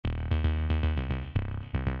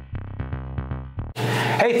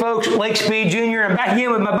Hey folks, Lake Speed Jr. I'm back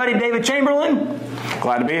again with my buddy David Chamberlain.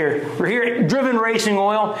 Glad to be here. We're here at Driven Racing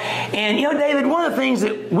Oil. And you know, David, one of the things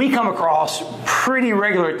that we come across pretty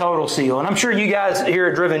regular at Total Seal, and I'm sure you guys here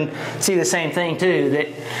at Driven see the same thing too, that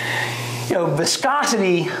you know,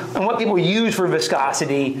 viscosity and what people use for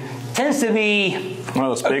viscosity tends to be one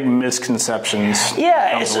of those big misconceptions.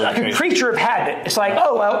 Yeah, it's like a creature of habit. It's like,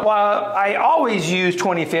 oh, well, I always use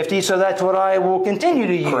 2050, so that's what I will continue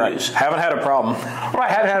to use. Correct. Haven't had a problem. Right,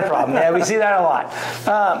 haven't had a problem. Yeah, we see that a lot.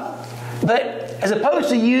 But as opposed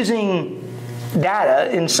to using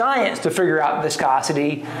data in science to figure out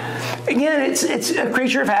viscosity, again, it's a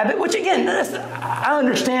creature of habit, which again, I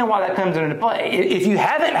understand why that comes into play. If you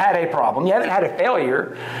haven't had a problem, you haven't had a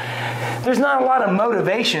failure, there's not a lot of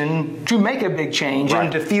motivation to make a big change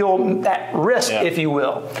and to feel that risk, if you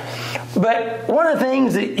will. But one of the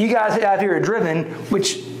things that you guys have here at Driven,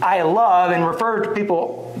 which I love and refer to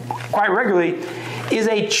people quite regularly, is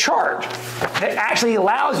a chart that actually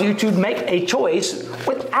allows you to make a choice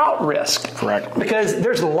without risk. Correct. Because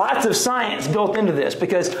there's lots of science built into this.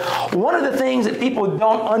 Because one of the things that people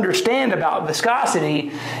don't understand about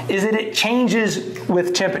viscosity is that it changes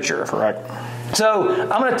with temperature. Correct. So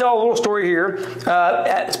I'm going to tell a little story here.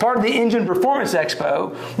 As part of the Engine Performance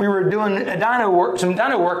Expo, we were doing some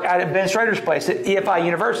dyno work out at Ben Strader's place at EFI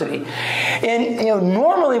University. And you know,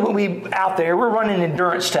 normally when we out there, we're running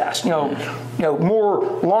endurance tests. You know, more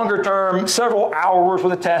longer term, several hours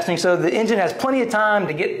worth of testing, so the engine has plenty of time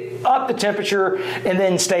to get up the temperature and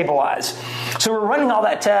then stabilize. So we're running all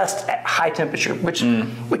that test at high temperature, which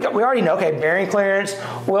we already know. Okay, bearing clearance,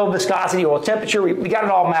 oil viscosity, oil temperature. We got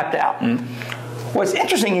it all mapped out. What's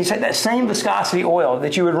interesting is that same viscosity oil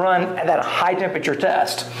that you would run at that high temperature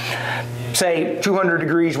test, say 200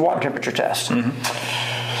 degrees water temperature test,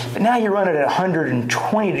 but now you run it at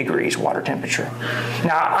 120 degrees water temperature.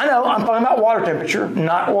 Now, I know I'm talking about water temperature,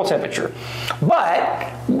 not oil temperature, but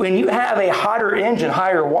when you have a hotter engine,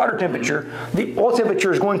 higher water temperature, the oil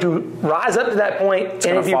temperature is going to rise up to that point,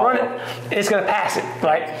 and if you run it, it's going to pass it,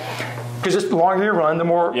 right? Because the longer you run, the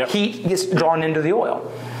more heat gets drawn into the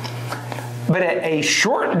oil. But at a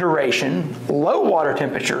short duration, low water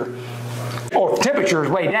temperature, or temperature is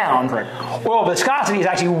way down, oil viscosity is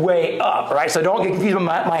actually way up, right? So don't get confused with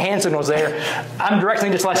my hand signals there. I'm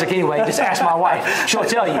directionally dyslexic anyway. Just ask my wife. She'll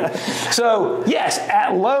tell you. So yes,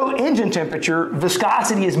 at low engine temperature,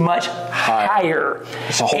 viscosity is much higher.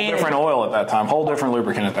 It's a whole different oil at that time, whole different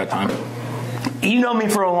lubricant at that time. You know me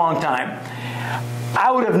for a long time.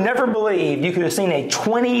 I would have never believed you could have seen a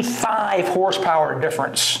 25 horsepower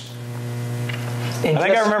difference. I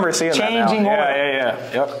think I remember seeing that now.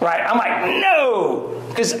 Yeah. Yep. Right. I'm like, no,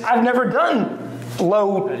 because I've never done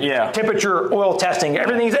low temperature oil testing.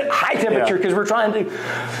 Everything's at high temperature because we're trying to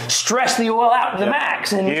stress the oil out to the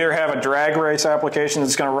max. And you either have a drag race application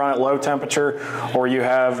that's going to run at low temperature, or you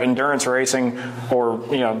have endurance racing, or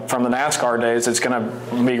from the NASCAR days, it's going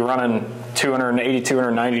to be running 280,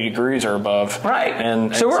 290 degrees or above. Right.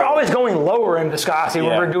 And so we're always going lower in viscosity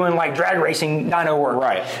when we're doing like drag racing dyno work.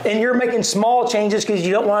 Right. And you're making small changes because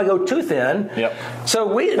you don't want to go too thin. Yep.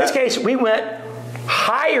 So in this case, we went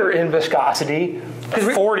higher in viscosity.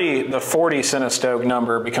 The 40 centistoke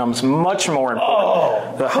number becomes much more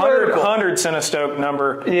important. The 100 centistoke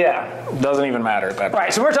number doesn't even matter at that point.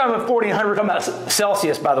 Right, so we're talking about 40 and 100, we're talking about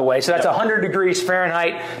Celsius, by the way. So that's 100 degrees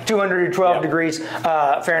Fahrenheit, 212 degrees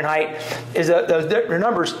Fahrenheit is those different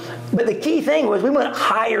numbers. But the key thing was we went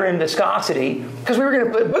higher in viscosity because we were going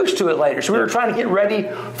to put boost to it later. So we were trying to get ready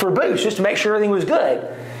for boost just to make sure everything was good.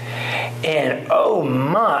 And oh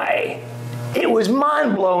my, it was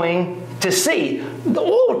mind-blowing to see. The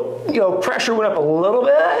oil pressure went up a little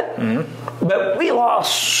bit, but we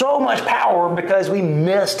lost so much power because we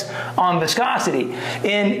missed on viscosity.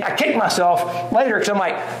 And I kicked myself later because I'm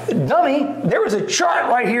like, dummy, there was a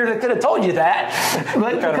chart right here that could have told you that.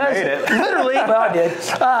 But because made it. Literally, well, I did.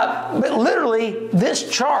 But literally, this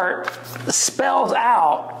chart spells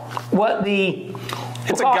out what the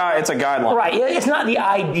It's a guideline. Right. It's not the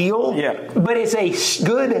ideal, but it's a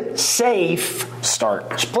good, safe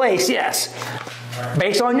place, yes.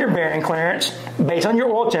 Based on your bearing clearance, based on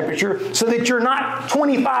your oil temperature, so that you're not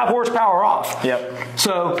 25 horsepower off. Yep.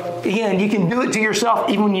 So, again, you can do it to yourself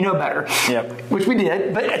even when you know better. Yep. Which we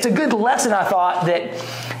did. But it's a good lesson, I thought, that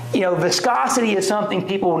viscosity is something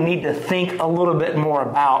people need to think a little bit more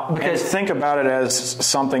about, because think about it as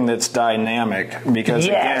something that's dynamic. Because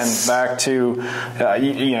yes. again, back to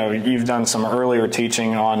you've done some earlier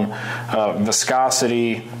teaching on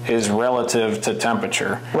viscosity is relative to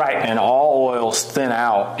temperature, right? And all oils thin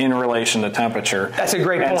out in relation to temperature. That's a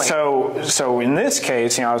great point. So in this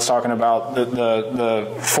case, I was talking about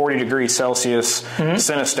the 40 degrees Celsius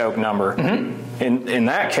Cinestoke number. In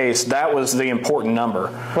that case, that was the important number.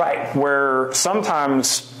 Right. Where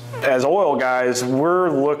sometimes, as oil guys, we're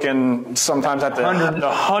looking sometimes at the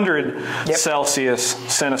 100 Celsius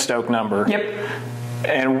Cinestoke number. Yep.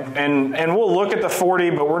 And we'll look at the 40,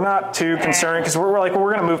 but we're not too concerned, because we're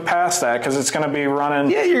going to move past that, because it's going to be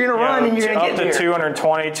running. Yeah, you're going to run and you're going to get up to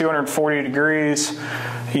 220, 240 degrees.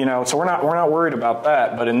 So we're not worried about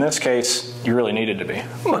that. But in this case, you really needed to be.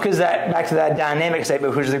 Because back to that dynamic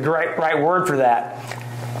statement, which is the right word for that.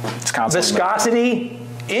 It's constantly viscosity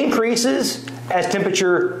increases as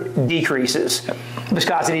temperature decreases. Yep.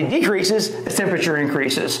 Viscosity decreases as temperature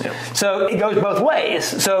increases. Yep. So it goes both ways.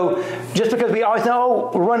 So just because we always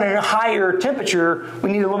know we're running at a higher temperature,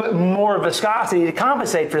 we need a little bit more viscosity to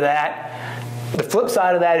compensate for that. The flip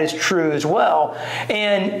side of that is true as well.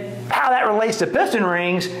 And how that relates to piston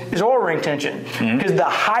rings is oil ring tension. Because the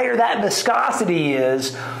higher that viscosity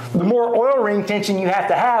is, the more oil ring tension you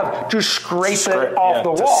have to scrape it off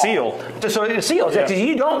the wall. To seal. So it seals. Because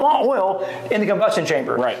you don't want oil in the combustion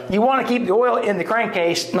chamber. Right. You want to keep the oil in the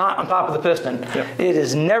crankcase, not on top of the piston. Yep. It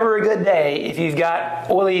is never a good day if you've got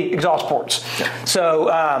oily exhaust ports. Yep. So...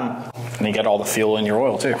 and you get all the fuel in your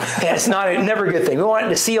oil too. Yeah, it's never a good thing. We want it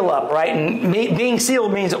to seal up, right? And being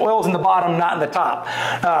sealed means the oil's in the bottom, not in the top.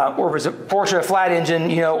 Or if it's a Porsche, a flat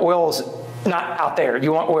engine, oil's not out there.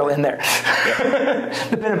 You want oil in there,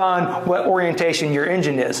 depending on what orientation your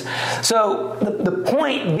engine is. So the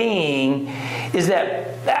point being is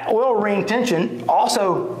that oil ring tension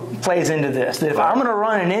also plays into this. That if I'm going to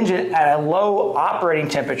run an engine at a low operating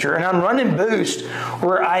temperature and I'm running boost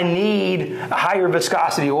where I need a higher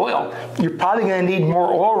viscosity oil, you're probably going to need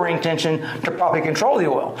more oil ring tension to properly control the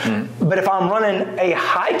oil. But if I'm running a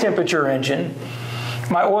high temperature engine,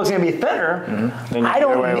 my oil is going to be thinner. Then you get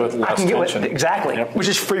away with less tension. Exactly, which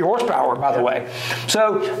is free horsepower, by the way.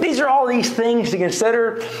 So these are all these things to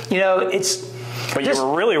consider. But you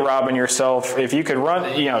were really robbing yourself if you could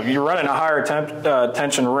run. You're running a higher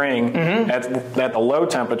tension ring at the low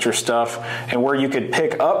temperature stuff, and where you could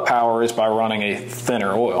pick up power is by running a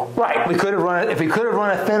thinner oil. Right. We could have run if we could have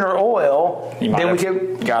run a thinner oil, then we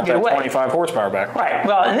could got that 25 horsepower back. Right.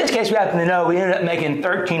 Well, in this case, we happen to know we ended up making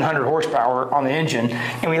 1,300 horsepower on the engine,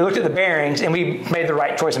 and we looked at the bearings, and we made the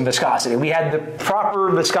right choice in viscosity. We had the proper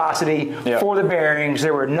viscosity for the bearings.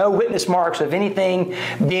 There were no witness marks of anything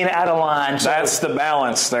being out of line. So that's the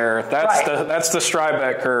balance there. That's the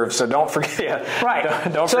Strybeck curve. So don't forget. Right.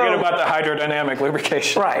 Don't forget about the hydrodynamic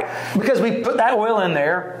lubrication. Right. Because we put that oil in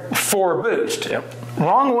there for boost. Yep.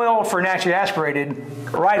 Wrong oil for naturally aspirated,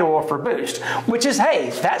 right oil for boost. Which is, hey,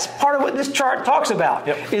 that's part of what this chart talks about.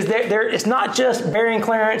 Yep. Is that it's not just bearing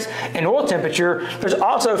clearance and oil temperature. There's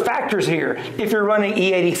also factors here. If you're running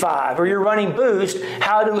E85 or you're running boost,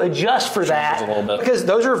 how to adjust for that. A little bit. Because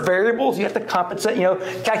those are variables you have to compensate,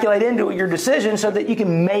 calculate into your decision so that you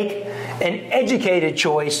can make an educated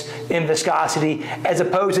choice in viscosity as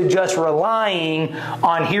opposed to just relying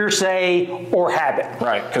on hearsay or habit.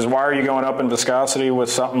 Right, because why are you going up in viscosity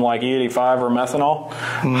with something like E85 or methanol?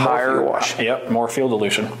 Higher fuel wash. Yep, more fuel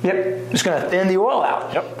dilution. Yep, it's going to thin the oil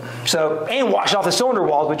out. Yep. So, and wash off the cylinder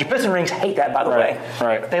walls, but your piston rings hate that, by the way.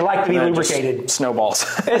 Right. They like to be lubricated. Snowballs.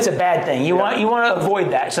 It's a bad thing. You want to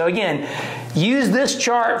avoid that. So again, use this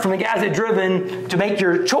chart from the guys at Driven to make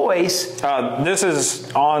your choice. This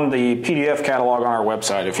is on the PDF catalog on our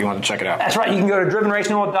website if you want to check it out. That's right. You can go to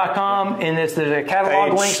drivenracingoil.com and there's a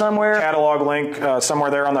catalog link somewhere. Catalog link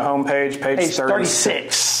somewhere there on the home page, page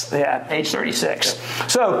 36. Yeah, page 36.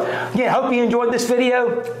 So again, hope you enjoyed this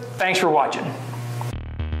video. Thanks for watching.